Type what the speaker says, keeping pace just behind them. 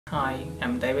Hi,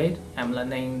 I'm David. I'm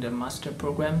learning the master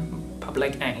program,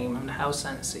 Public and Environmental Health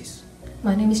Sciences.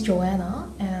 My name is Joanna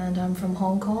and I'm from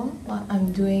Hong Kong.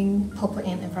 I'm doing Public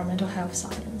and Environmental Health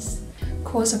Science.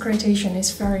 Course accreditation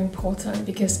is very important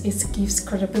because it gives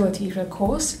credibility to the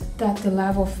course that the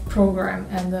level of program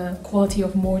and the quality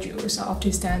of modules are up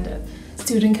to standard.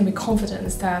 Students can be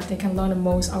confident that they can learn the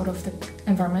most out of the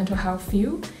environmental health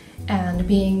field, and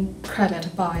being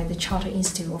credited by the Chartered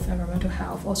Institute of Environmental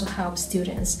Health also helps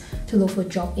students to look for a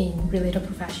job in related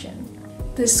profession.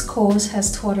 This course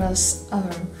has taught us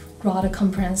a rather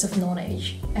comprehensive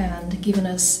knowledge and given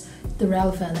us the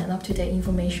relevant and up-to-date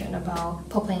information about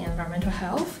public and environmental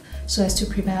health so as to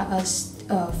prepare us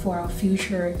for our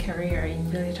future career in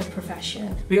related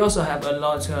profession. We also have a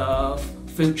lot of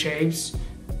field trips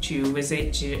to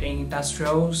visit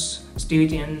industrials.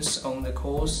 Students on the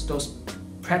course, those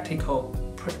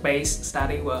practical-based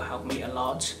study will help me a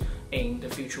lot in the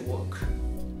future work.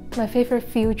 My favorite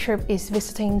field trip is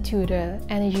visiting to the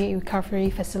energy recovery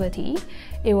facility.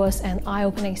 It was an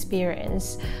eye-opening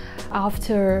experience.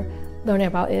 After learning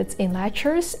about it in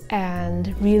lectures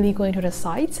and really going to the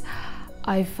site,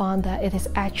 I found that it is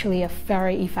actually a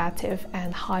very effective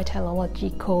and high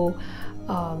technological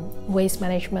waste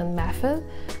management method.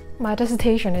 My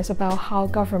dissertation is about how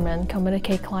government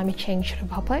communicate climate change to the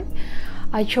public.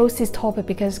 I chose this topic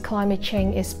because climate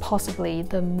change is possibly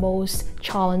the most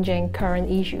challenging current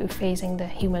issue facing the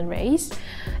human race,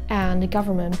 and the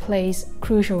government plays a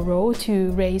crucial role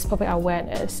to raise public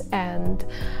awareness and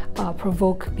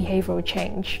provoke behavioral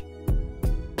change.